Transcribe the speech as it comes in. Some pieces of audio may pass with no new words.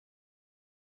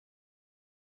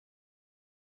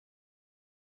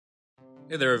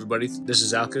Hey there everybody, this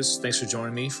is Alcus. Thanks for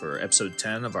joining me for episode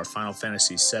 10 of our Final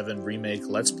Fantasy VII Remake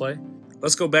Let's Play.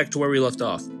 Let's go back to where we left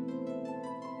off.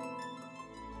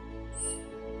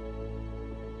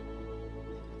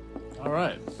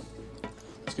 Alright,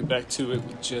 let's get back to it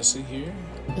with Jessie here.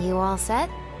 You all set?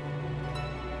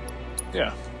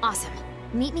 Yeah. Awesome.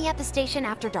 Meet me at the station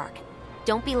after dark.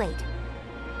 Don't be late.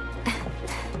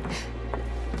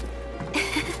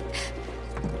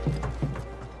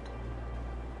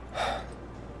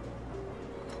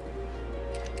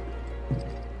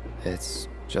 It's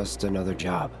just another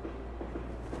job.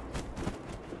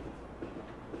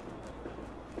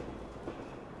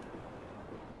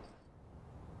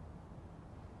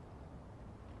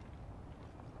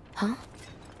 Huh?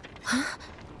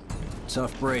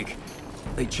 Tough break.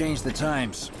 They changed the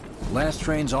times. Last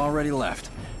train's already left.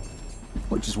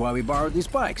 Which is why we borrowed these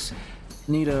bikes.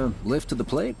 Need a lift to the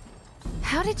plate?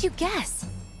 How did you guess?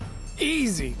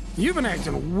 Easy. You've been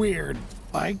acting weird.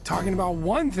 Like talking about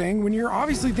one thing when you're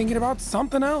obviously thinking about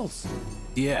something else.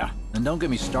 Yeah, and don't get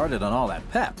me started on all that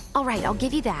pep. All right, I'll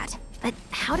give you that. But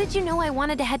how did you know I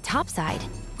wanted to head topside?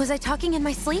 Was I talking in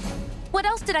my sleep? What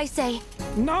else did I say?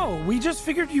 No, we just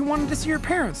figured you wanted to see your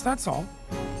parents, that's all.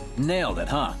 Nailed it,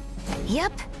 huh?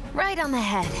 Yep, right on the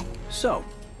head. So,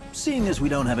 seeing as we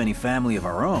don't have any family of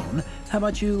our own, how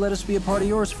about you let us be a part of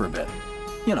yours for a bit?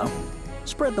 You know,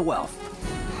 spread the wealth.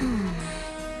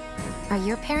 Are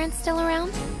your parents still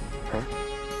around? Huh?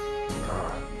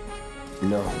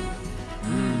 No.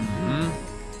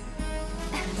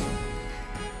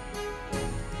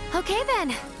 Okay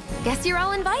then. Guess you're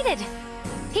all invited.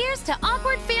 Here's to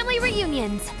awkward family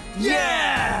reunions.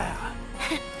 Yeah!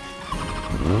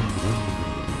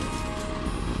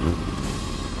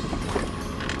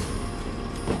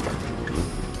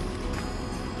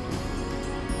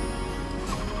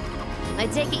 I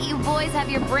take it you boys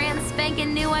have your brand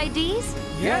spanking new IDs?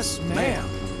 Yes, ma'am.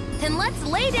 Then let's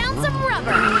lay down some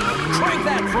rubber. Crank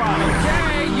that throttle!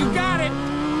 Okay, you got it.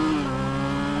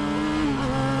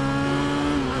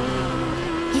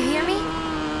 You hear me?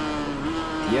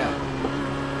 Yeah.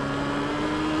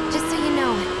 Just so you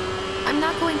know, I'm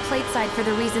not going plateside for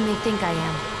the reason they think I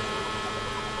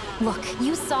am. Look,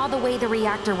 you saw the way the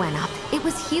reactor went up. It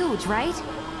was huge, right?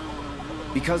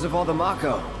 Because of all the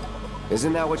Mako.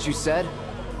 Isn't that what you said?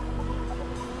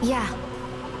 Yeah.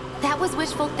 That was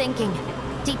wishful thinking.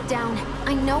 Deep down,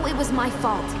 I know it was my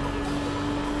fault.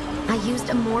 I used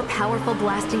a more powerful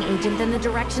blasting agent than the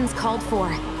directions called for.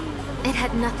 It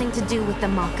had nothing to do with the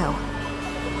Mako.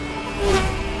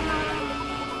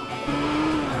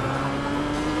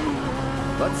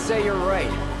 Let's say you're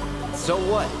right. So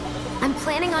what? I'm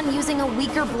planning on using a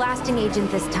weaker blasting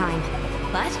agent this time.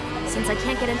 But, since I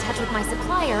can't get in touch with my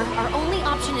supplier, our only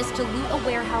option is to loot a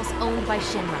warehouse owned by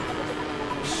Shinra.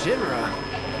 Shinra?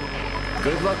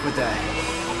 Good luck with that.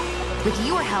 With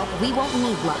your help, we won't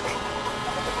need luck.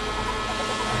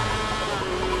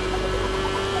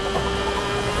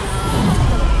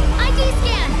 ID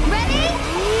scan! Ready?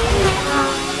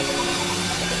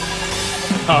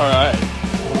 Alright.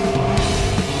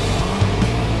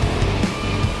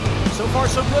 So far,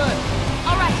 so good.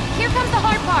 Alright, here comes the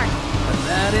hard part. And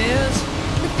that is...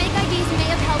 The fake IDs may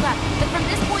have held up, but from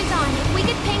this point on, if we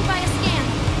get pinged by a scan...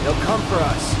 They'll come for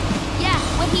us. Yeah,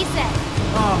 what he said.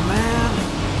 Oh, man.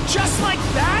 Just like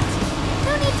that?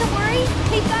 No need to worry.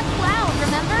 We've got Cloud,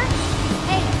 remember?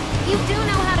 Hey, you do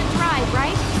know how to drive,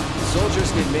 right?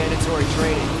 Soldiers get mandatory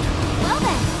training. Well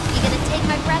then, you gonna take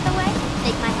my breath away?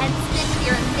 Make my head spin with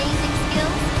your amazing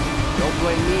skills? Don't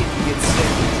blame me if you get sick.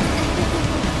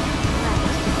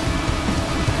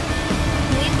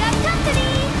 We've got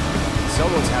company!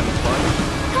 Someone's having fun.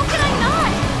 How can I not?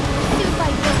 Sued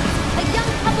by villains, a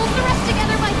young couple thrust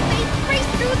together by fate raced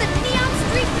through the neon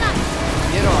street night.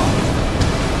 Get off.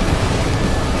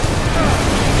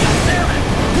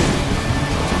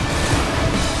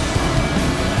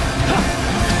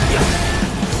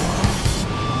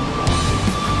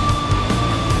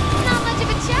 Not much of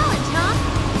a challenge, huh?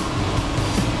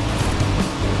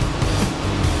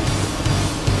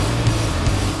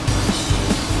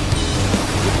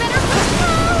 You better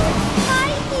oh, my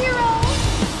hero!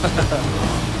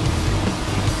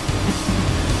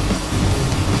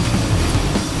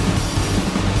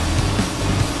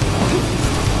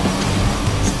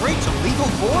 Straight to lethal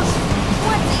force?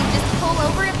 What, do you just pull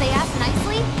over if they ask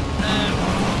nicely?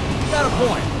 Got a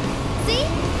point. See?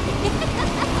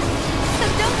 So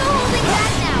don't go holding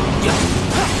back now.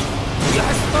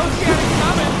 I suppose you had it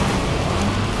coming.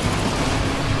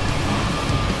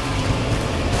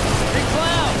 Hey,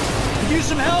 Cloud! Could use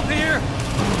some help here.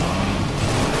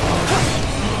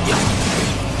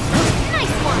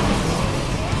 Nice one.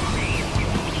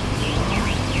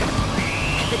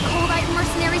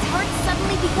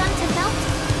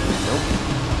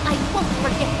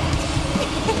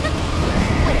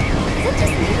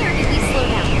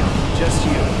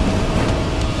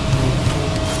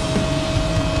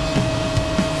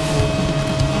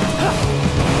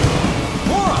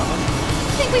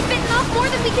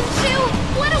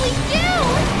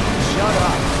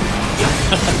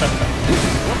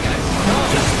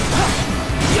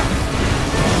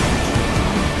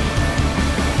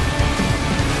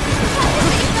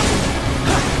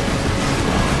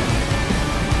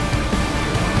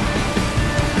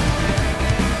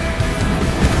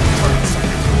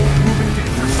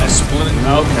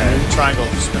 Okay, triangle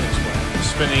spinning splash.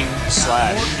 Spinning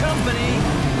slash. More company.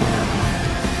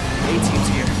 A-team's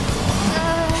here.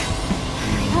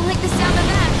 I don't like the sound of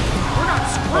that. We're not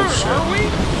screwed, shit. are we?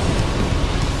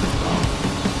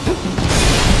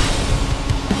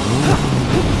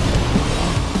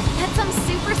 That's some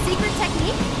super secret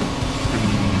technique?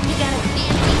 You got a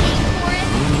fancy name for it?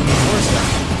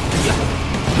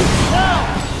 No!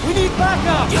 We need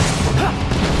backup!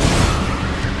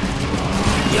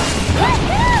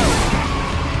 Woohoo!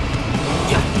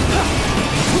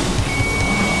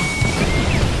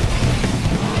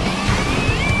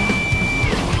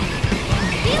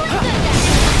 Feeling good then.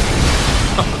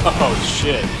 Oh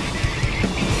shit.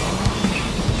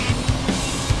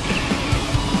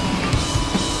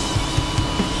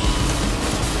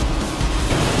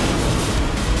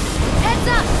 Heads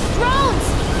up! Drones!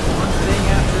 One thing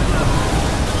after another.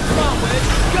 Come on, Wedge,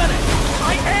 gun it!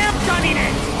 I am gunning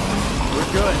it! We're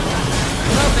good.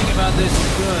 Nothing about this is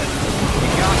good. You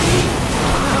got me.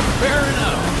 Fair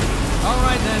enough. All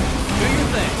right then, do your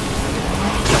thing.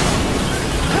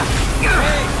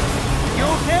 Hey, you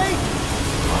okay?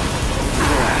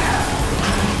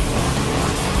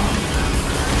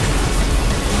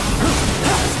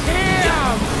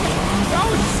 Damn! That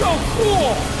was so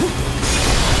cool!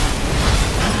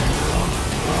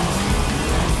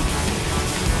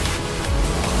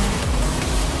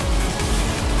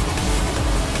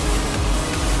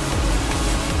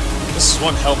 This is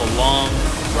one hell of a long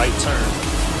right turn.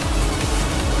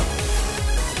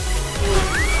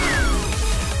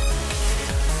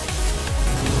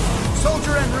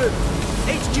 Soldier en route.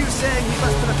 HQ saying he's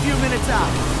less than a few minutes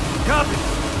out. Copy.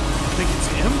 Think it's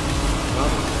him?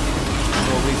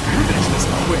 Well, we finish this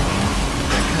quick.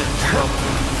 That kind of trouble.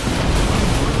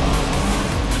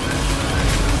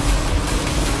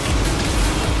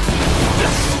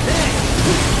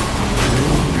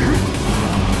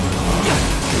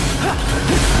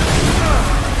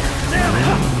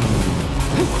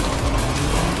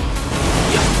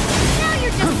 Now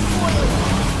you're just spoiled.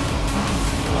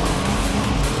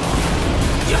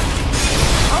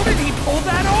 How did he pull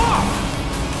that off?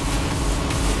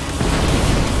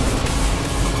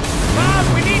 Bob,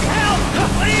 we need help!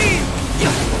 Please!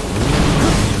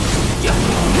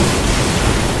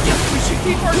 We should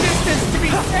keep our distance to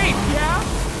be safe, yeah?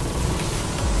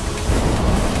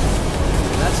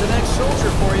 That's an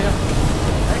ex-soldier for you.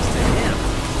 Next to him,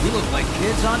 we look like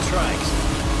kids on trikes.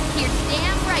 You're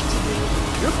damn right you do.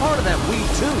 You're part of that we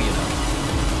too, you know.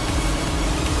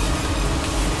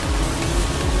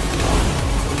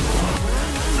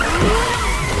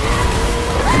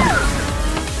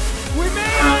 We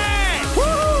made it!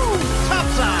 Woo!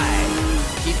 Topside!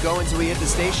 Keep going till we hit the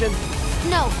station?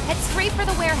 No, head straight for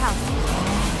the warehouse.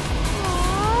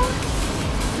 Aww.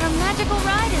 Our magical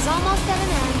ride is almost at an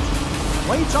end.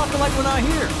 Why are you talking like we're not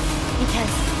here?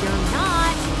 Because you're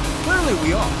not. Clearly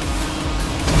we are.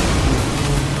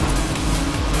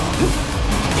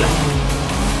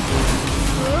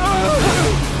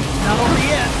 Not over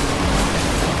yet.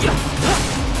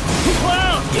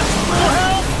 Clown! More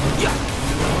help!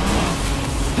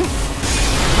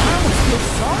 I almost feel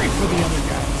sorry for the other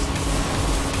guys.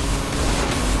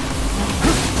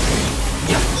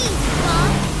 Easy, huh?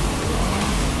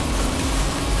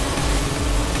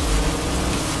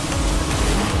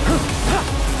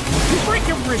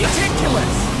 Freaking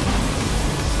ridiculous!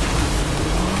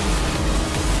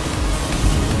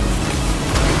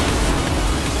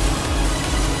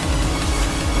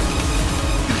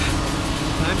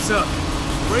 Time's up.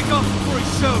 Break off before he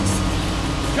shows.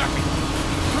 Copy.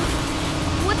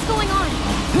 What's going on?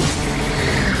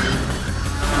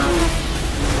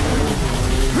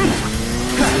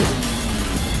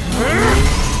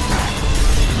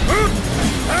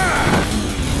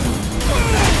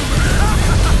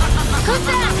 Who's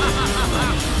that?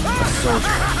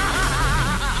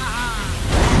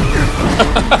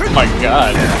 Oh my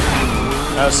god.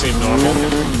 That seemed normal.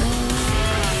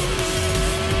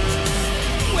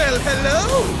 Well,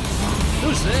 hello!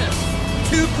 Who's this?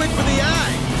 Too quick for the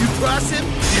eye. You cross him,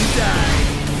 you die.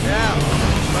 Now,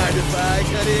 mind if I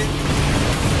cut in?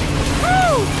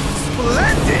 Woo!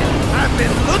 Splendid! I've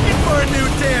been looking for a new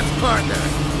dance partner.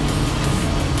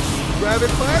 Private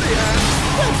party, huh?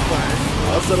 That's fine.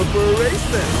 I'll settle for a race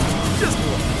then. Just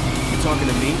one. You talking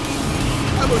to me?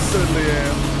 I most certainly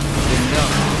am.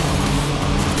 Enough.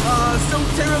 So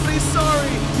terribly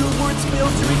sorry. Your words fail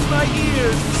to reach my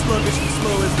ears, sluggish and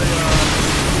slow as they are.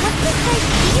 What's this guy's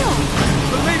deal?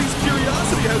 The lady's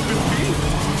curiosity has been piqued.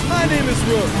 My name is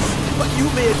Rose, but you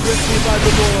may address me by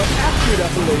the more accurate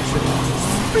appellation,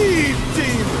 Speed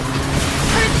Demon.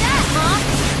 Heard that, huh?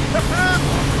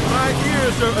 My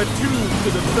ears sure attuned to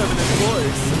the feminine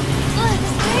voice. Ugh,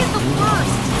 this day is the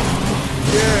worst.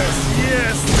 Yes,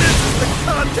 yes, this is the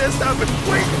contest I've been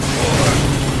waiting for!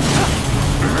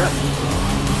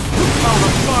 How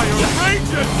the fire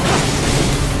rages!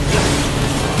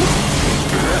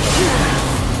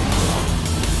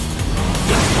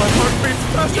 My heart beats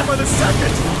faster by the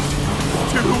second!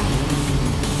 2.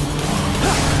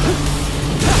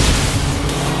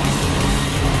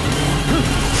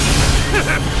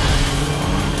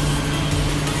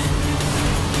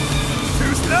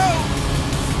 Too slow!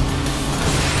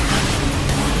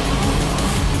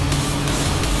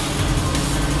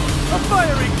 A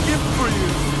fiery gift for you!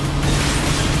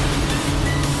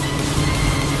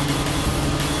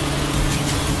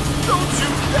 Don't you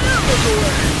dare look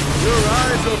away! Your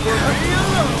eyes are for me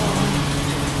alone!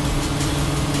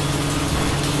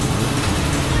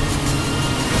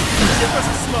 Give us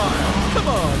a smile! Come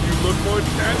on, you look more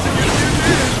dancing as you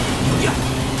did!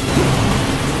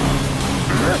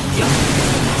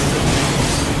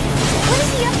 What is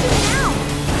he up to now?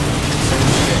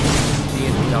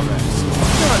 Not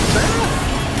bad!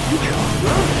 You have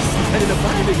growth and an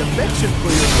abiding affection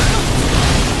for your mouth.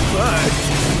 But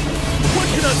one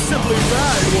cannot simply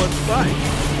ride one bike.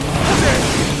 Then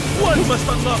one must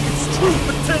unlock its true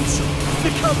potential,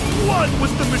 become one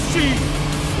with the machine,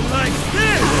 like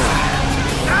this!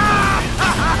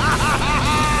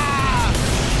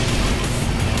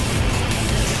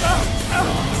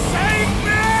 Save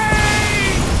me!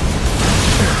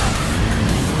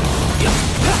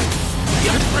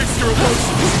 Embrace your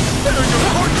emotions! Enter your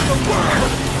heart to the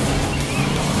world!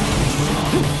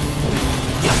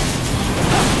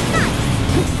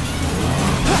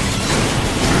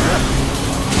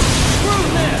 Screw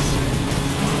this!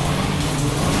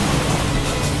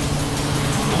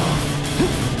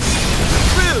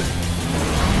 Really?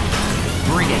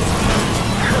 Bring it!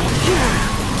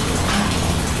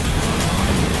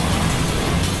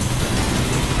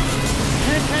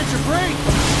 Can't catch a break!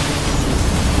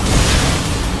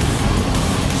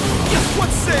 What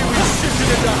say we shift it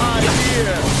into high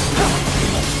gear?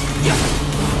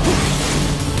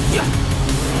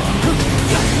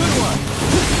 Good one!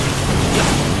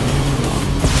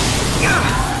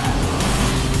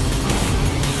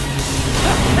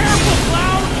 Careful,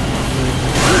 Cloud!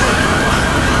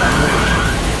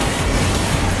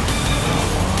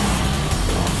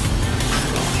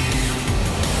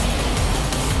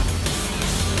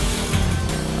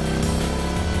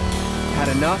 Had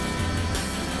enough?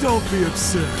 Don't be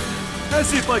absurd.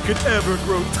 As if I could ever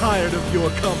grow tired of your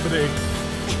company.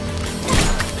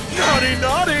 Naughty,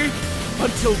 naughty!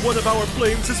 Until one of our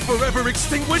flames is forever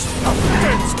extinguished, our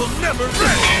friends will never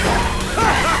end!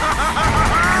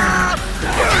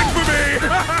 Burn for me!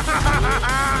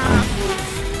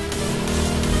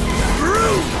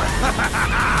 Room!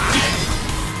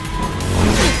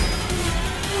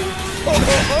 Ho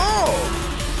ho ho!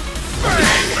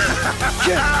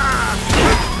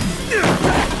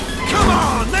 Come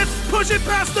on, let's push it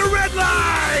past the red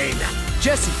line!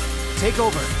 Jessie, take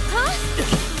over. Huh?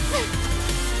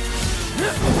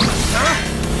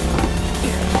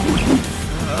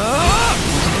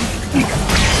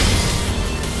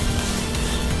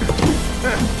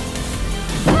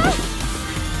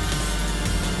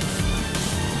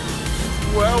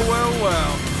 Well, well,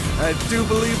 well. I do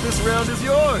believe this round is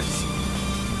yours.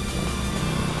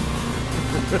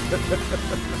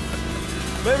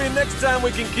 Maybe next time we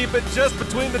can keep it just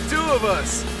between the two of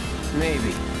us.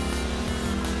 Maybe.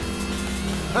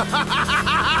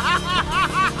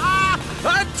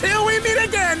 Until we meet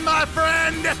again, my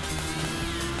friend!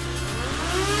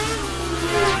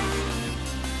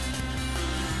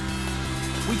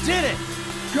 We did it!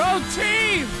 Go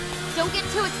team! Don't get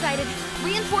too excited.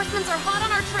 Reinforcements are hot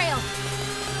on our trail.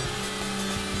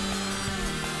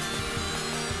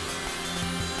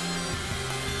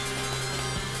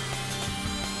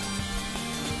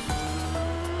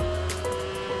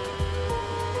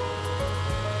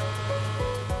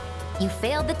 You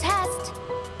failed the test.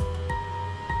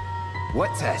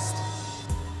 What test?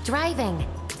 Driving.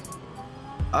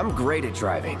 I'm great at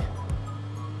driving.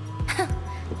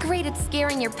 Great at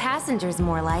scaring your passengers,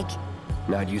 more like.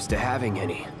 Not used to having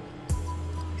any.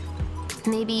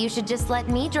 Maybe you should just let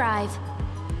me drive.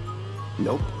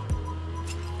 Nope.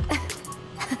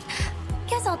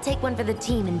 Guess I'll take one for the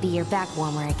team and be your back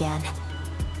warmer again.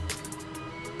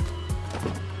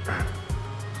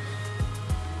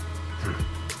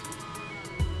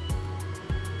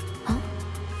 Huh?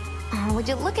 Oh, would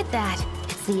you look at that?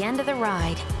 It's the end of the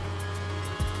ride.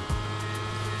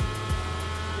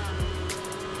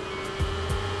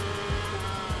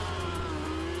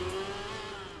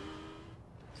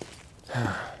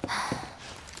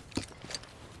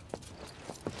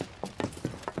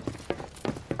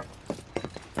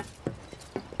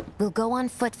 We'll go on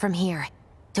foot from here.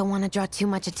 Don't want to draw too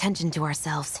much attention to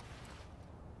ourselves.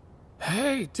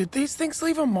 Hey, did these things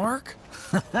leave a mark?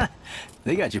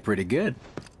 They got you pretty good.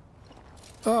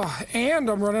 Ugh, and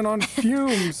I'm running on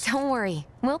fumes. Don't worry,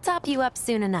 we'll top you up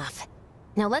soon enough.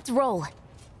 Now let's roll.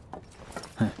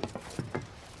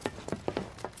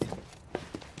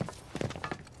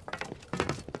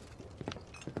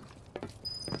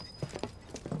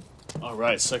 All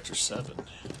right, Sector 7.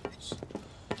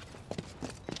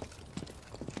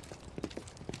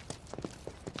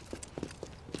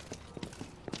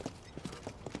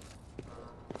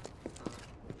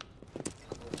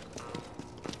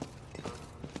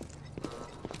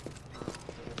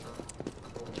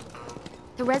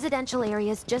 The residential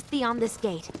area's just beyond this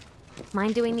gate.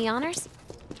 Mind doing the honors?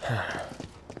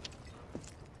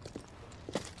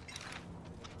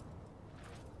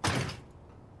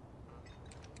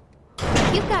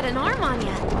 You've got an arm on you.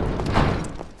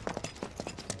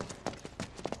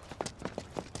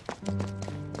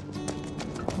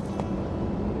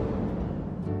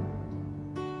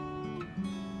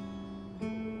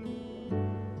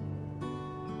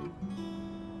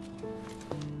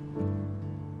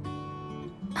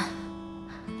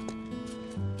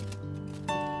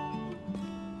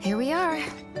 Here we are.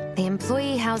 The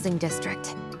Employee Housing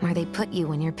District, where they put you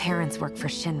when your parents work for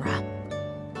Shinra.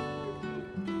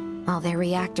 While their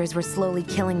reactors were slowly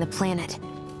killing the planet,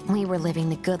 we were living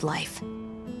the good life.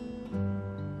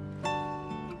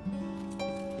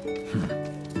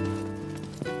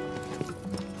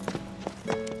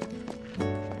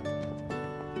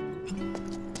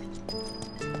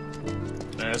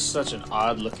 Man, it's such an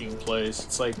odd-looking place.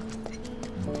 It's like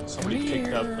somebody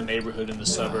picked up a neighborhood in the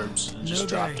suburbs and just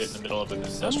dropped it in the middle of an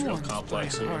industrial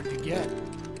complex here. Hard to get.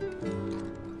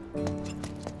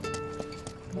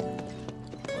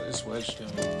 What is Wedge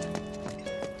doing?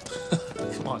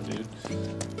 Come on, dude.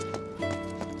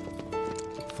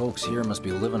 Folks here must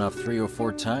be living off 3 or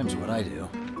 4 times what I do.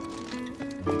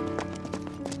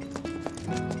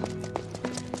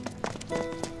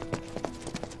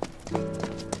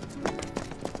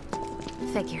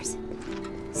 Figures.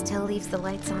 Still leaves the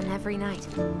lights on every night.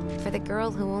 For the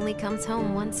girl who only comes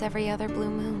home once every other blue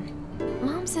moon.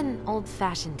 Mom's an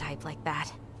old-fashioned type like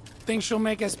that. Think she'll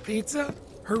make us pizza?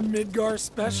 Her Midgar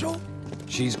special?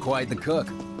 She's quite the cook.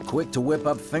 Quick to whip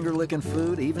up finger-licking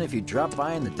food, even if you drop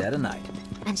by in the dead of night.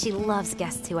 And she loves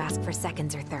guests who ask for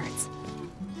seconds or thirds.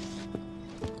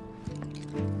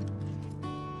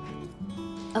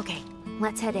 Okay,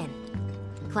 let's head in.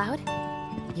 Cloud,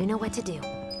 you know what to do.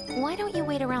 Why don't you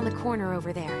wait around the corner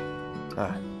over there?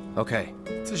 Okay.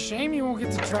 It's a shame you won't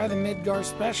get to try the Midgar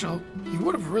special. You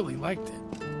would have really liked it.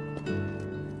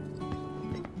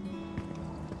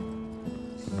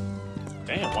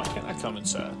 Damn, why can't I come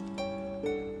inside?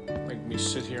 Make me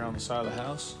sit here on the side of the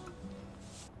house?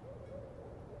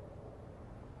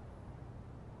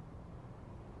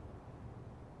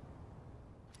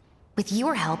 With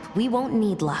your help, we won't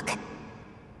need luck.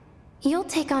 You'll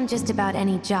take on just about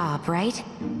any job, right?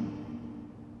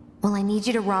 Well, I need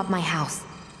you to rob my house.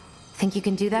 Think you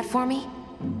can do that for me?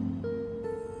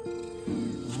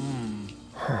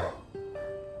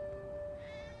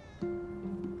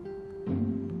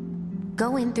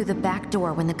 Go in through the back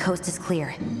door when the coast is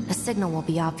clear. A signal will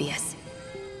be obvious.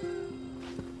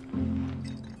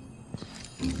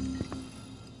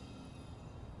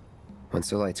 Once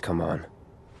the lights come on,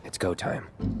 it's go time.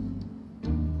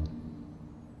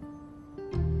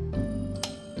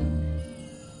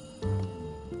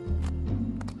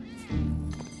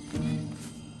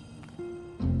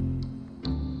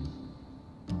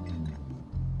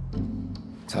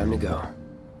 Time to go.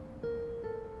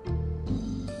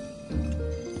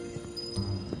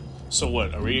 So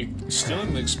what, are we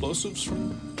stealing the explosives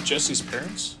from Jessie's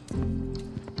parents?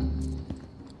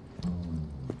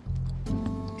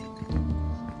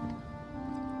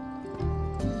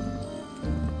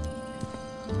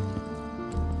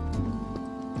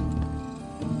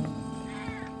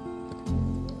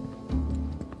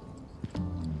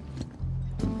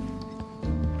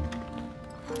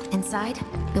 Inside,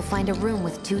 you'll find a room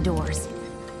with 2 doors.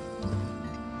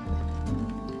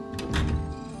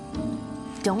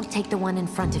 Don't take the one in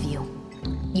front of you.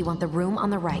 You want the room on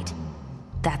the right.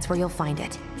 That's where you'll find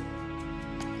it.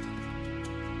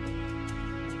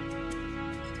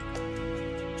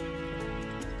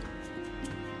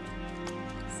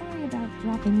 Sorry about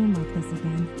dropping in like this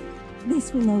again.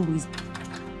 This will always...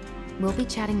 We'll be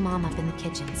chatting Mom up in the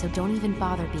kitchen, so don't even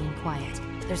bother being quiet.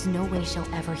 There's no way she'll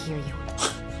ever hear you.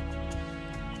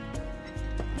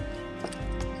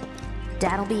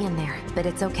 Dad'll be in there, but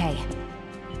it's okay.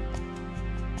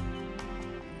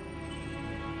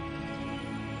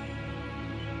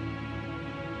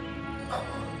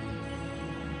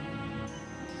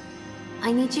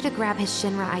 I need you to grab his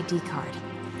Shinra ID card.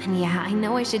 And yeah, I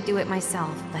know I should do it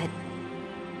myself, but...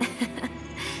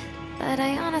 but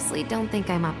I honestly don't think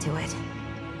I'm up to it.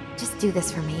 Just do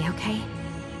this for me, okay?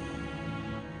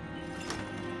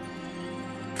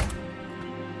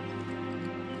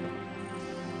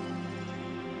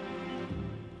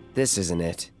 This isn't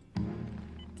it.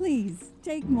 Please,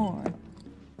 take more.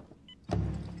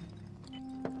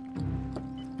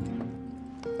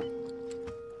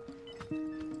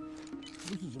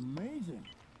 This is amazing.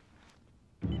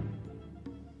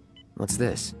 What's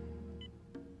this?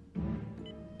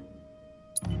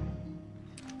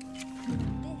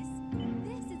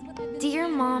 Dear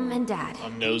Mom and Dad,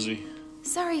 I'm nosy.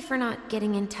 sorry for not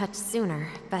getting in touch sooner,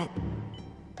 but...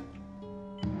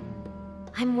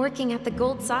 I'm working at the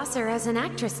Gold Saucer as an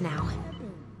actress now.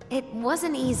 It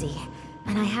wasn't easy,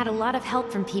 and I had a lot of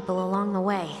help from people along the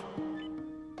way.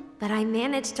 But I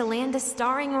managed to land a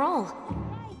starring role.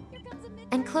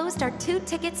 And closed our 2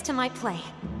 tickets to my play.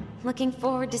 Looking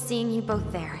forward to seeing you both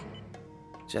there.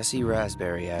 Jessie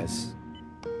Raspberry as...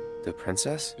 the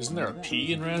princess? Isn't there a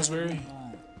P in raspberry?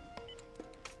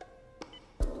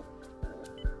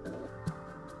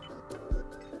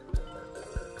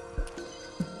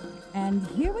 And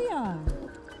here we are.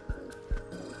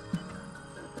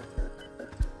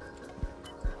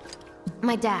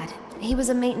 My dad, he was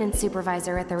a maintenance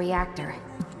supervisor at the reactor.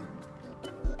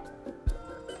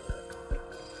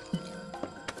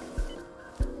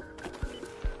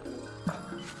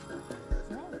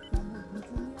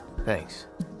 Thanks.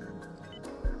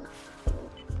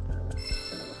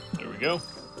 There we go.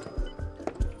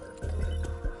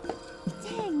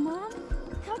 Dang, Mom.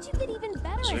 How'd you get even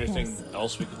better Is there at anything this?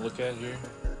 else we can look at here?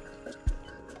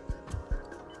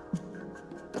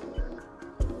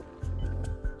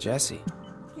 Jessie.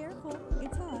 Careful,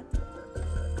 it's hot.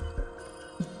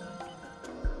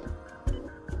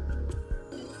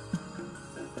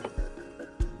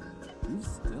 You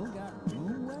still got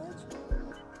room, Wedge?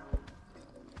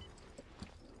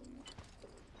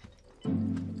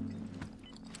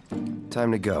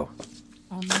 Time to go.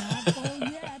 I'm not full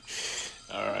yet.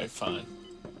 Alright, fine.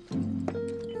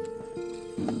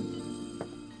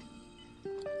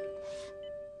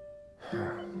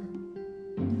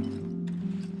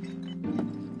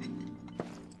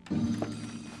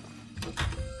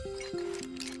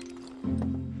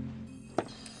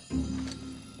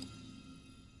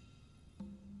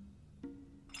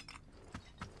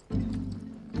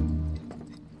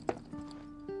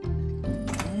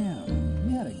 Damn,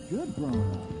 you had a good growing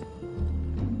up.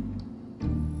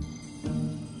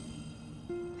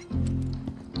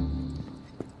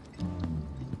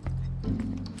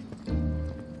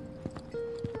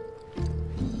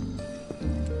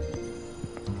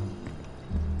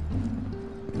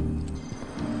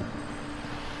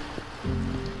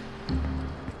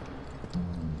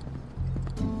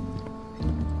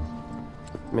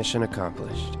 Mission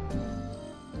accomplished.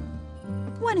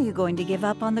 When are you going to give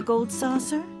up on the Gold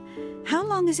Saucer? How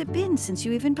long has it been since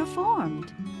you even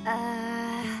performed?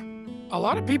 A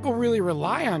lot of people really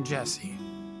rely on Jessie.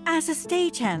 As a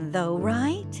stagehand, though,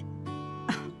 right?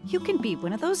 You can be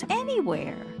one of those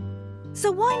anywhere. So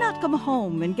why not come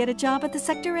home and get a job at the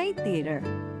Sector 8 theater?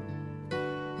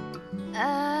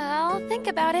 I'll think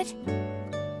about it.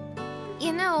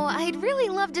 You know, I'd really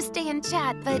love to stay and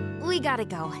chat, but we gotta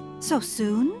go. So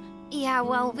soon? Yeah,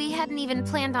 well, we hadn't even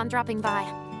planned on dropping by.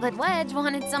 But Wedge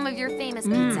wanted some of your famous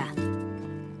pizza.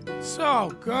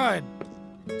 So good.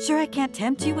 Sure I can't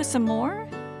tempt you with some more?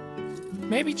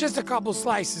 Maybe just a couple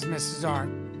slices, Mrs. R.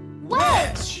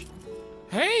 Wedge!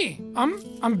 Hey,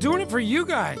 I'm doing it for you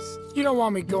guys. You don't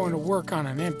want me going to work on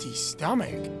an empty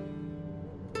stomach.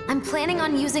 I'm planning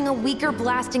on using a weaker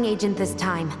blasting agent this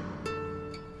time.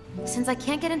 Since I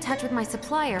can't get in touch with my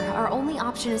supplier, our only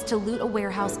option is to loot a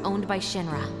warehouse owned by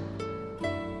Shinra.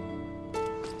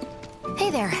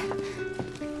 Hey there.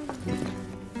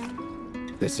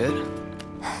 This it?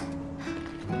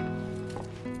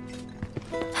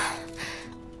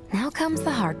 Now comes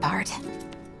the hard part.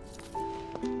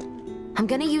 I'm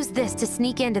gonna use this to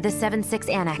sneak into the 7-6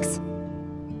 annex.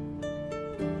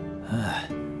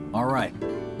 All right,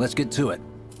 let's get to it.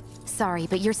 Sorry,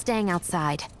 but you're staying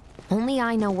outside. Only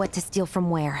I know what to steal from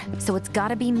where, so it's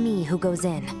gotta be me who goes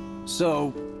in.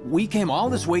 So, we came all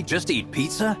this way just to eat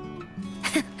pizza?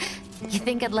 You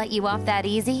think I'd let you off that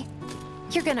easy?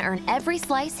 You're gonna earn every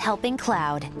slice helping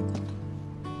Cloud.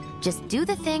 Just do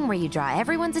the thing where you draw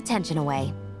everyone's attention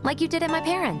away, like you did at my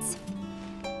parents'.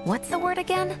 What's the word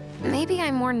again? Maybe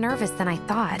I'm more nervous than I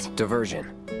thought. Diversion.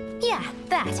 Yeah,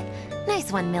 that.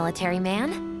 Nice one, military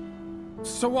man.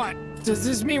 So what? Does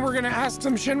this mean we're gonna ask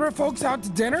some Shinra folks out to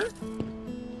dinner?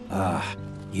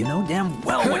 You know damn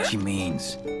well what she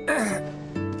means.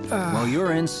 While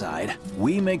you're inside,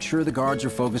 we make sure the guards are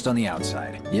focused on the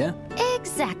outside, yeah?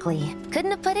 Exactly.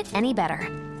 Couldn't have put it any better.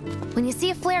 When you see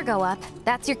a flare go up,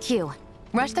 that's your cue.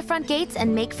 Rush the front gates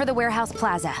and make for the warehouse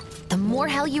plaza. The more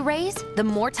hell you raise, the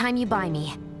more time you buy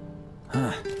me.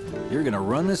 Huh. You're gonna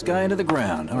run this guy into the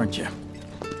ground, aren't you?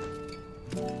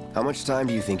 How much time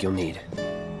do you think you'll need?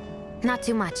 Not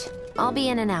too much. I'll be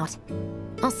in and out.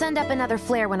 I'll send up another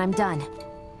flare when I'm done.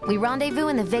 We rendezvous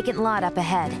in the vacant lot up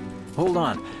ahead. Hold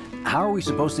on. How are we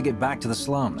supposed to get back to the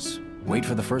slums? Wait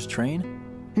for the first train?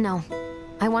 No.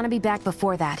 I want to be back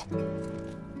before that.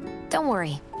 Don't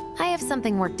worry. I have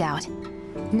something worked out.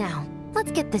 Now,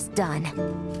 let's get this done.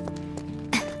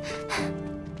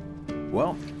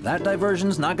 Well, that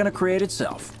diversion's not gonna create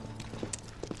itself.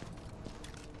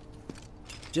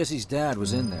 Jessie's dad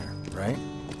was in there, right?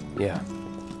 Yeah.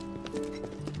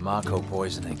 Mako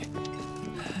poisoning.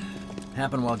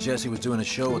 Happened while Jessie was doing a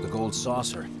show with the Gold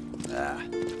Saucer.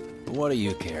 But what do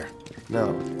you care? No.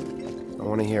 I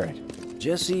want to hear it.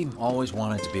 Jessie always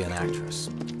wanted to be an actress.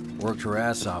 Worked her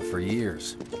ass off for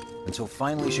years. Until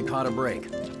finally she caught a break.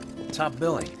 Top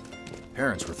billing.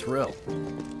 Parents were thrilled.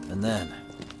 And then,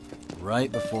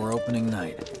 right before opening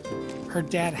night, Her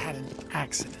dad had an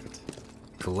accident.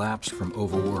 collapsed from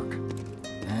overwork.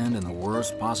 And in the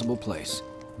worst possible place,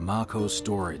 Mako's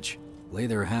storage. Lay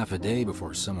there half a day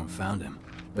before someone found him.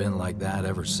 Been like that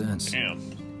ever since. Damn.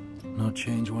 No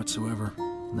change whatsoever.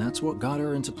 That's what got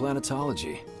her into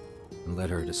planetology. And led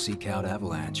her to seek out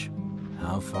Avalanche.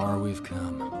 How far we've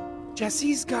come.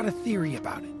 Jessie's got a theory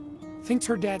about it. Thinks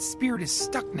her dad's spirit is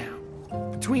stuck now,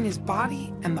 between his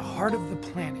body and the heart of the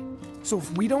planet. So if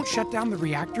we don't shut down the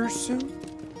reactors soon...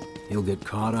 He'll get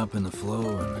caught up in the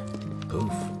flow and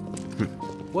poof.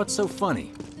 What's so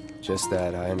funny? Just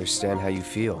that I understand how you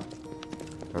feel.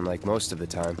 Unlike most of the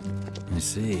time. I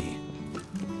see.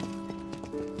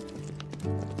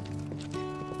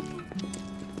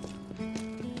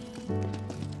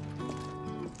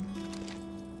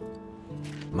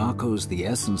 Mako's the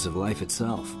essence of life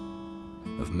itself.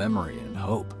 Of memory and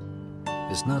hope.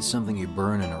 It's not something you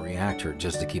burn in a reactor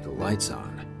just to keep the lights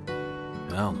on.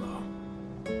 Hell no.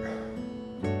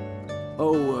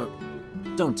 Oh,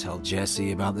 don't tell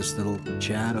Jessie about this little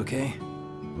chat, okay?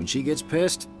 When she gets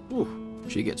pissed, ooh,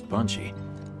 she gets punchy.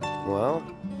 Well,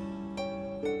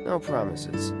 no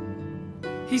promises.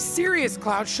 He's serious,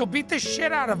 Cloud. She'll beat the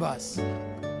shit out of us.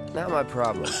 Not my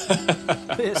problem.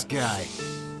 This guy.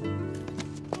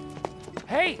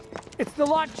 Hey, it's the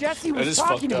lot Jessie That was is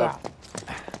talking fucked about.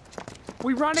 up.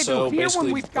 We rendezvous So here when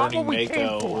basically, we've got what burning we came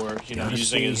Mako, for. or you know, Gotta using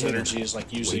stay his hidden. energy is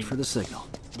like using Wait for the signal.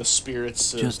 the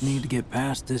spirits of Just need to get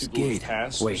past this people who've gate.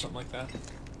 passed or Wait. something like that.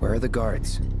 Where are the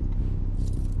guards?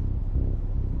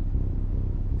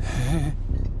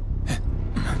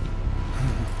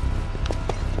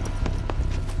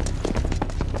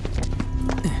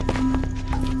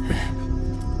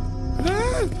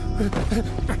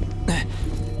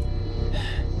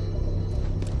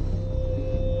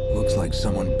 Looks like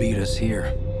someone beat us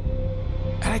here.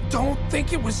 And I don't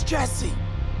think it was Jessie.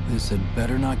 This had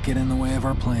better not get in the way of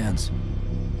our plans.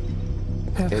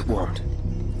 It won't.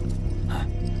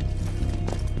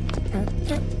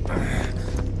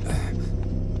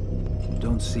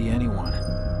 Don't see anyone.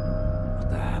 What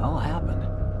the hell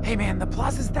happened? Hey man, the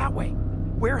plaza's that way.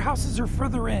 Warehouses are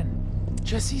further in.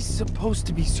 Jessie's supposed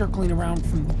to be circling around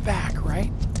from the back,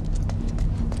 right?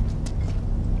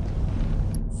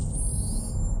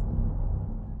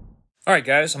 Alright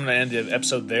guys, I'm going to end the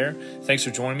episode there. Thanks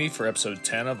for joining me for episode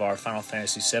 10 of our Final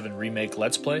Fantasy VII Remake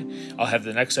Let's Play. I'll have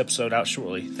the next episode out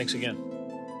shortly. Thanks again.